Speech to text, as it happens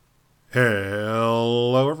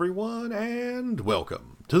Hello, everyone, and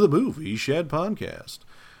welcome to the Movie Shed Podcast.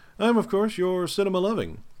 I'm, of course, your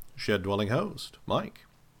cinema-loving, shed-dwelling host, Mike.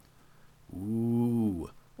 Ooh,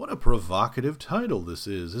 what a provocative title this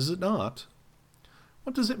is it not?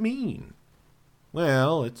 What does it mean?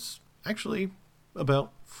 Well, it's actually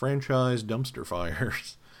about franchise dumpster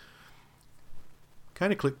fires.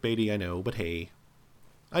 Kind of clickbaity, I know, but hey,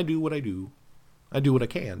 I do what I do. I do what I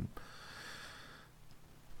can.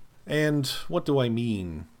 And what do I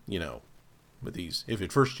mean, with these? If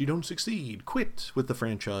at first you don't succeed, quit with the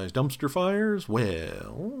franchise dumpster fires.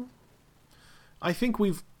 Well, I think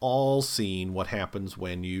we've all seen what happens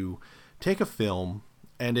when you take a film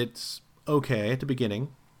and it's okay at the beginning,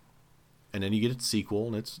 and then you get its sequel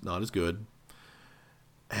and it's not as good,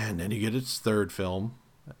 and then you get its third film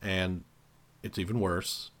and it's even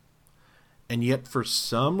worse. And yet for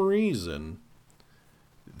some reason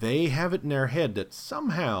they have it in their head that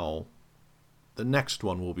somehow the next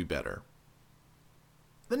one will be better.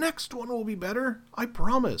 The next one will be better, I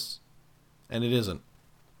promise. And it isn't.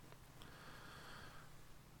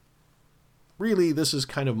 Really, this is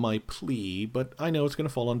kind of my plea, but I know it's going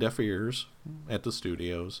to fall on deaf ears at the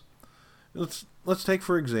studios. Let's take,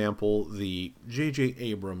 for example, the J.J.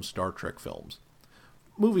 Abrams Star Trek films.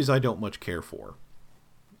 Movies I don't much care for.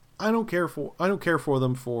 I don't care for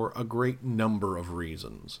them for a great number of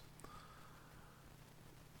reasons.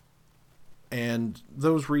 And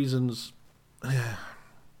those reasons,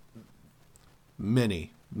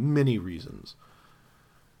 many reasons.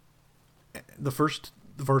 The first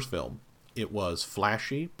film, it was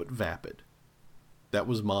flashy but vapid. That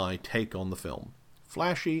was my take on the film.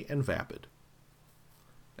 Flashy and vapid.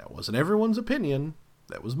 That wasn't everyone's opinion.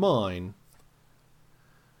 That was mine.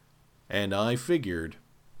 And I figured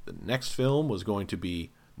the next film was going to be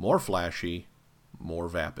more flashy, more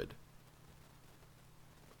vapid.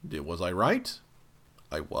 Was I right?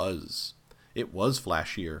 I was. It was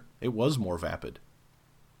flashier. It was more vapid.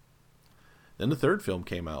 Then the third film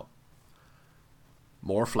came out.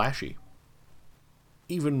 More flashy.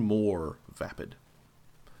 Even more vapid.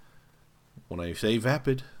 When I say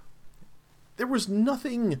vapid, there was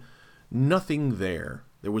nothing there.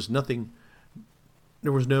 There was no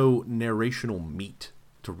narrational meat.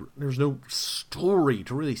 There's no story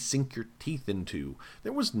to really sink your teeth into.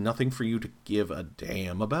 There was nothing for you to give a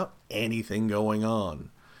damn about anything going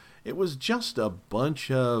on. It was just a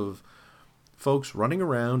bunch of folks running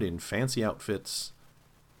around in fancy outfits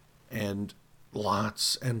and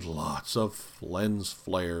lots of lens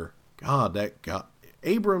flare.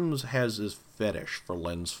 Abrams has his fetish for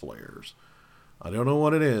lens flares. I don't know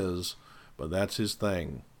what it is, but that's his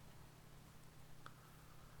thing.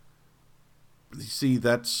 You see,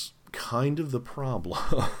 that's kind of the problem.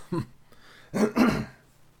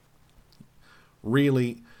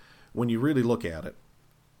 Really, when you really look at it,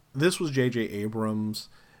 this was J.J. Abrams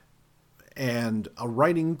and a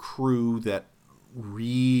writing crew that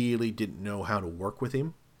really didn't know how to work with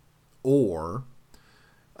him, or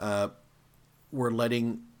was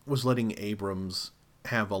letting Abrams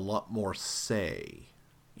have a lot more say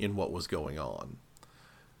in what was going on.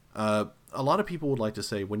 A lot of people would like to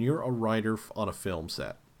say when you're a writer on a film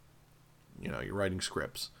set, you're writing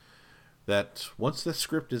scripts, that once the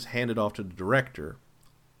script is handed off to the director,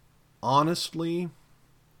 honestly,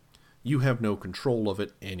 you have no control of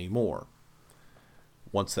it anymore.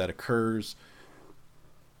 Once that occurs,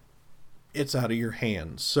 it's out of your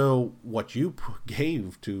hands. So what you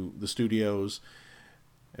gave to the studios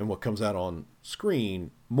and what comes out on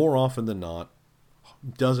screen, more often than not,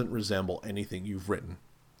 doesn't resemble anything you've written.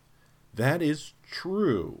 That is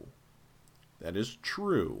true. That is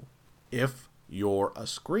true if you're a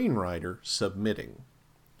screenwriter submitting.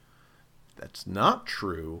 That's not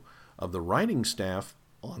true of the writing staff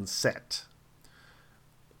on set.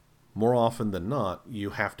 More often than not, you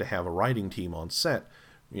have to have a writing team on set.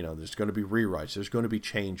 There's going to be rewrites. There's going to be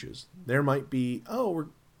changes. There might be,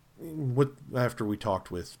 after we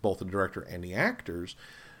talked with both the director and the actors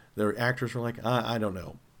were like, I don't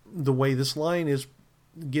know. The way this line is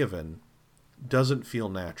given doesn't feel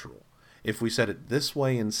natural. If we said it this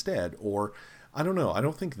way instead, or I don't know, I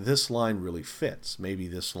don't think this line really fits. Maybe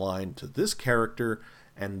this line to this character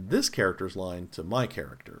and this character's line to my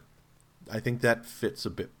character. I think that fits a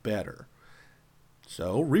bit better.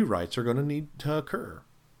 So rewrites are going to need to occur.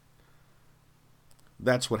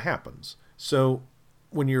 That's what happens. So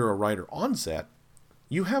when you're a writer on set,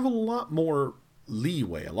 you have a lot more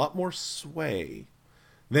leeway, a lot more sway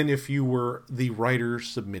than if you were the writer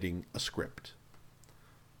submitting a script.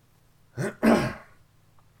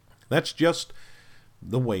 That's just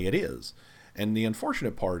the way it is. And the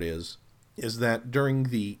unfortunate part is is that during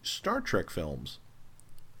the Star Trek films,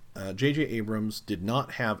 J.J. Abrams did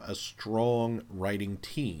not have a strong writing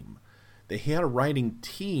team. They had a writing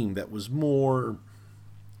team that was more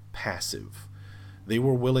passive. They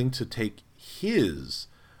were willing to take his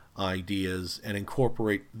ideas and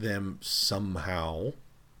incorporate them somehow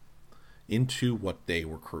into what they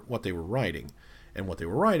were writing. And what they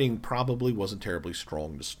were writing probably wasn't terribly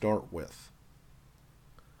strong to start with.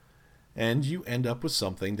 And you end up with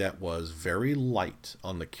something that was very light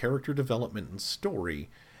on the character development and story,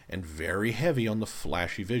 and very heavy on the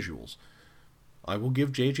flashy visuals. I will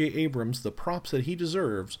give J.J. Abrams the props that he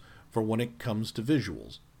deserves for when it comes to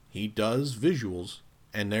visuals. He does visuals,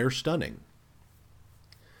 and they're stunning.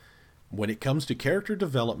 When it comes to character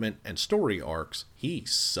development and story arcs, he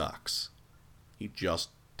sucks. He just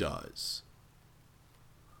does.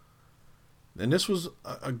 And this was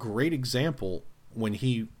a great example when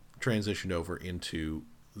he transitioned over into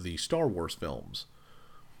the Star Wars films.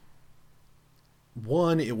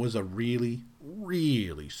 One, it was a really,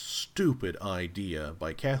 really stupid idea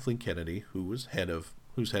by Kathleen Kennedy, who's head of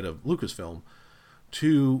Lucasfilm,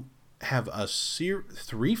 to have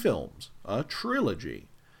 3 films, a trilogy,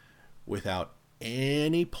 without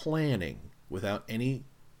any planning, without any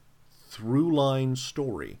through-line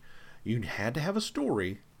story. You had to have a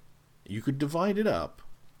story. You could divide it up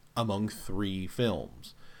among 3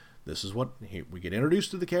 films. This is what we get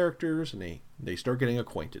introduced to the characters, and they start getting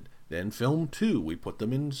acquainted. Then film 2, we put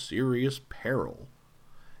them in serious peril.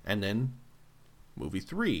 And then movie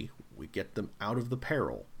 3, we get them out of the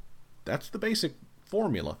peril. That's the basic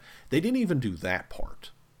formula. They didn't even do that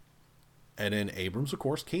part. And then Abrams, of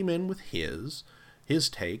course, came in with his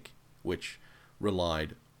take, which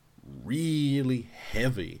relied really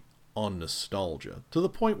heavy on nostalgia, to the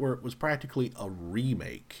point where it was practically a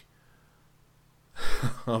remake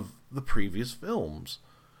of the previous films,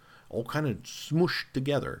 all kind of smooshed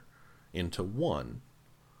together into one.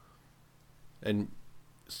 And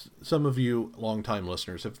some of you longtime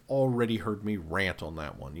listeners have already heard me rant on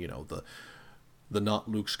that one. You know, the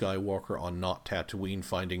not Luke Skywalker on not Tatooine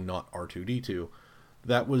finding not R2-D2.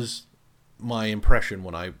 That was my impression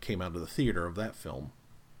when I came out of the theater of that film.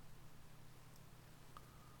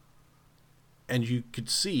 And you could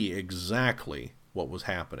see exactly what was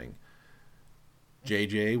happening.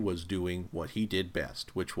 JJ was doing what he did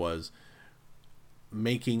best, which was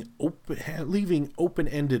leaving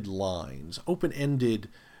open-ended lines, open-ended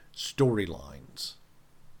storylines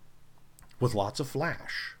with lots of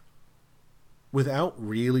flash, without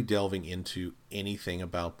really delving into anything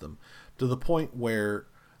about them, to the point where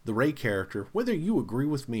the Rey character, whether you agree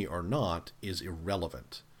with me or not, is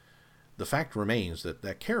irrelevant. The fact remains that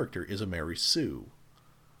that character is a Mary Sue,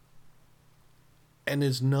 and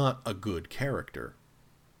is not a good character.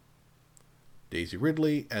 Daisy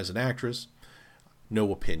Ridley, as an actress,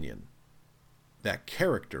 no opinion. That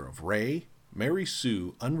character of Rey, Mary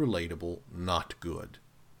Sue, unrelatable, not good.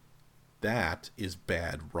 That is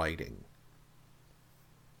bad writing.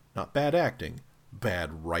 Not bad acting,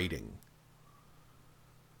 bad writing.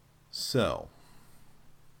 So,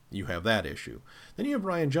 you have that issue. Then you have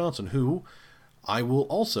Rian Johnson, who I will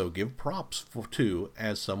also give props to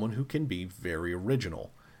as someone who can be very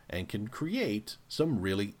original and can create some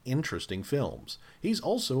really interesting films. He's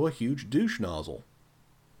also a huge douche nozzle.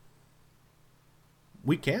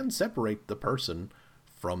 We can separate the person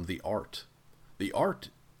from the art. The art,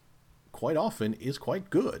 quite often, is quite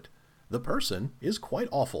good. The person is quite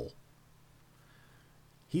awful.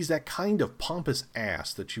 He's that kind of pompous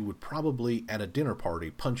ass that you would probably, at a dinner party,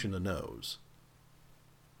 punch in the nose.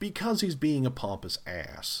 Because he's being a pompous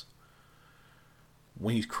ass.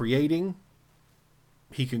 When he's creating,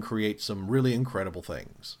 he can create some really incredible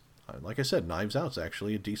things. Like I said, Knives Out's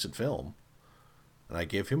actually a decent film. And I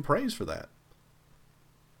give him praise for that.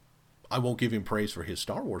 I won't give him praise for his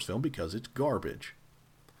Star Wars film because it's garbage.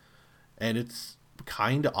 And it's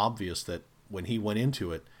kind of obvious that when he went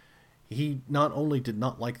into it, he not only did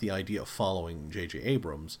not like the idea of following J.J.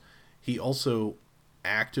 Abrams, he also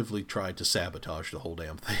actively tried to sabotage the whole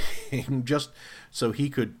damn thing just so he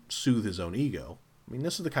could soothe his own ego. I mean,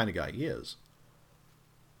 this is the kind of guy he is.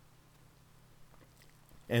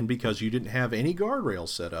 And because you didn't have any guardrails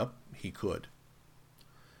set up, he could.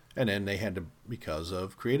 And then they had to, because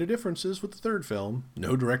of creative differences with the third film,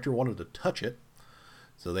 no director wanted to touch it,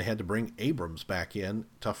 so they had to bring Abrams back in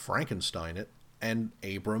to Frankenstein it, and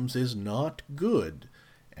Abrams is not good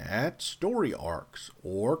at story arcs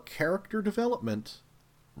or character development.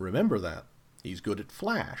 Remember that. He's good at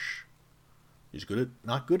flash. He's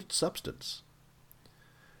not good at substance.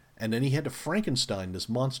 And then he had to Frankenstein this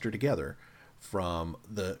monster together from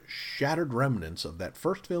the shattered remnants of that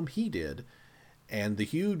first film he did And the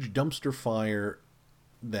huge dumpster fire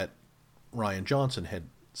that Rian Johnson had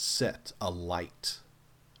set alight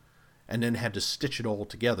and then had to stitch it all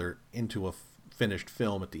together into a finished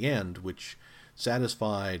film at the end, which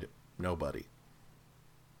satisfied nobody.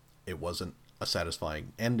 It wasn't a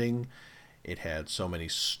satisfying ending. It had so many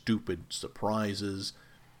stupid surprises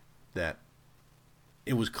that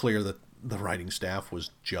it was clear that the writing staff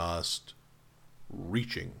was just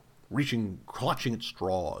clutching at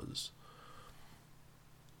straws.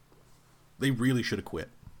 They really should have quit.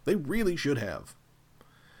 They really should have.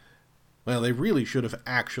 Well, they really should have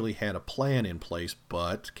actually had a plan in place,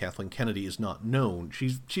 but Kathleen Kennedy is not known.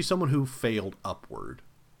 She's someone who failed upward.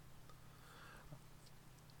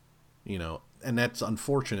 You know, and that's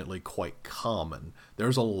unfortunately quite common.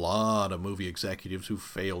 There's a lot of movie executives who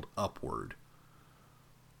failed upward.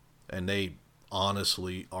 And they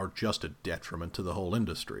honestly are just a detriment to the whole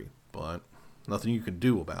industry, but nothing you can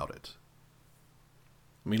do about it.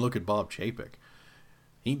 I mean, look at Bob Chapek.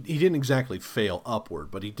 He didn't exactly fail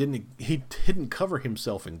upward, but he didn't cover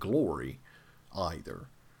himself in glory either.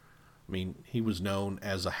 I mean, he was known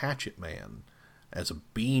as a hatchet man, as a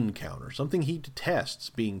bean counter, something he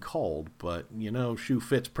detests being called, but, you know, shoe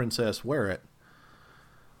fits, princess, wear it.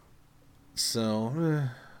 So,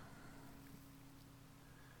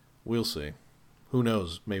 we'll see. Who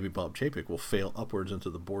knows? Maybe Bob Chapek will fail upwards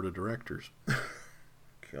into the board of directors.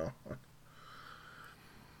 God.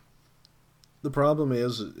 The problem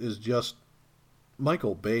is just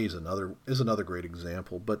Michael Bay is another great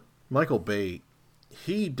example, but Michael Bay,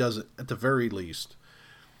 he doesn't, at the very least,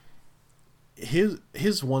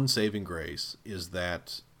 his one saving grace is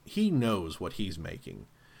that he knows what he's making.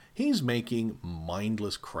 He's making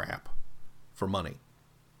mindless crap for money.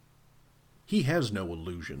 He has no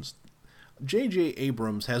illusions. J.J.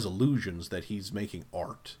 Abrams has illusions that he's making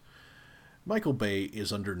art. Michael Bay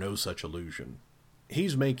is under no such illusion.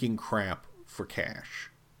 He's making crap for cash.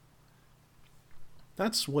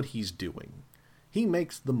 That's what he's doing. He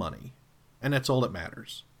makes the money, and that's all that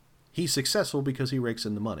matters. He's successful because he rakes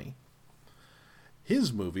in the money.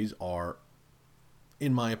 His movies are,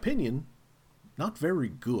 in my opinion, not very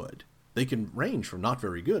good. They can range from not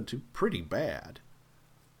very good to pretty bad.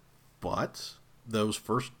 But those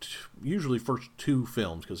usually first two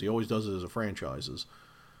films, because he always does it as a franchises.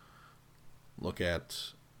 Look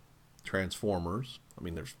at Transformers. I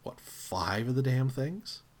mean, there's, 5 of the damn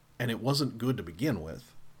things? And it wasn't good to begin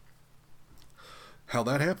with. How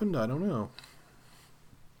that happened, I don't know.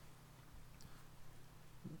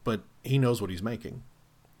 But he knows what he's making.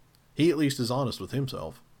 He at least is honest with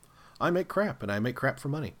himself. I make crap, and I make crap for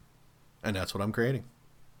money. And that's what I'm creating.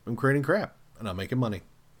 I'm creating crap, and I'm making money.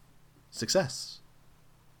 Success.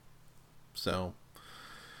 So,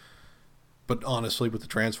 but honestly, with the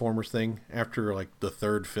Transformers thing, after like the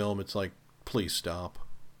 3rd film, it's like, please stop.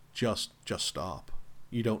 Just stop.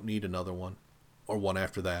 You don't need another one. Or one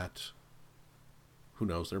after that. Who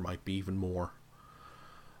knows, there might be even more.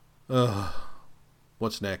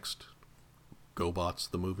 What's next? GoBots,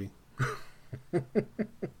 the movie?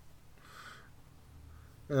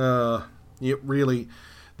 It really,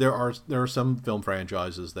 there are some film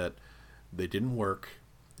franchises that they didn't work.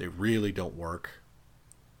 They really don't work.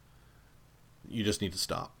 You just need to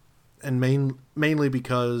stop. And mainly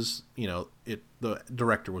because, you know, the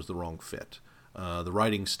director was the wrong fit. The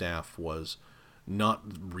writing staff was not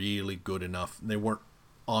really good enough. They weren't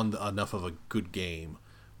on enough of a good game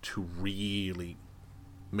to really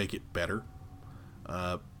make it better.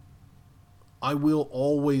 I will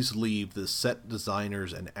always leave the set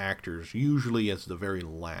designers and actors usually as the very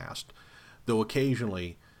last, though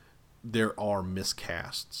occasionally there are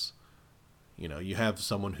miscasts. You know, you have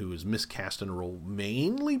someone who is miscast in a role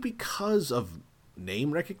mainly because of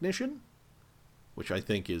name recognition, which I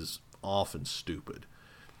think is often stupid.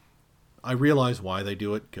 I realize why they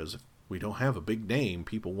do it, because if we don't have a big name,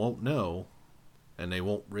 people won't know, and they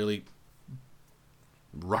won't really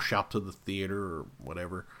rush out to the theater or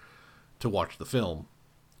whatever to watch the film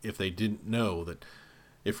if they didn't know that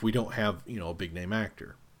if we don't have, you know, a big name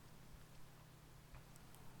actor.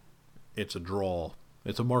 It's a draw.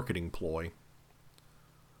 It's a marketing ploy.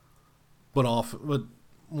 But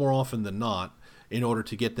more often than not, in order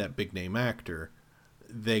to get that big name actor,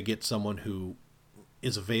 they get someone who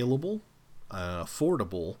is available,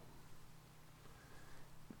 affordable,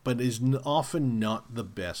 but is often not the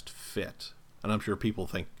best fit. And I'm sure people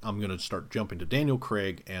think I'm going to start jumping to Daniel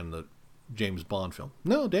Craig and the James Bond film.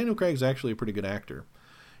 No, Daniel Craig's actually a pretty good actor.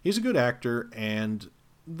 He's a good actor, and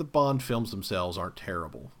the Bond films themselves aren't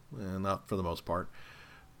terrible. Not for the most part.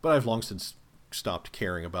 But I've long since stopped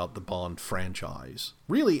caring about the Bond franchise.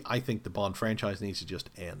 Really, I think the Bond franchise needs to just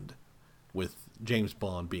end with James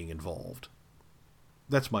Bond being involved.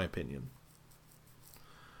 That's my opinion.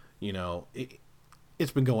 You know,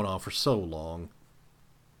 it's been going on for so long.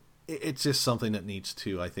 It's just something that needs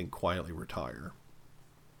to, I think, quietly retire.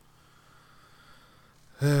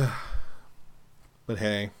 But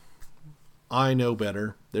hey, I know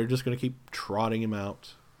better. They're just going to keep trotting him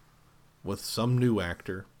out with some new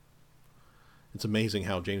actor. It's amazing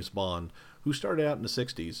how James Bond, who started out in the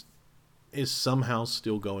 60s, is somehow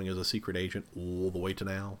still going as a secret agent all the way to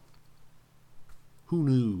now. Who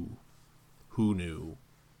knew? Who knew?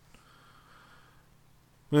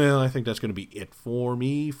 Well, I think that's going to be it for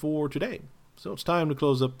me for today. So it's time to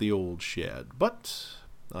close up the old shed. But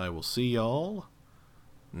I will see y'all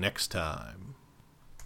next time.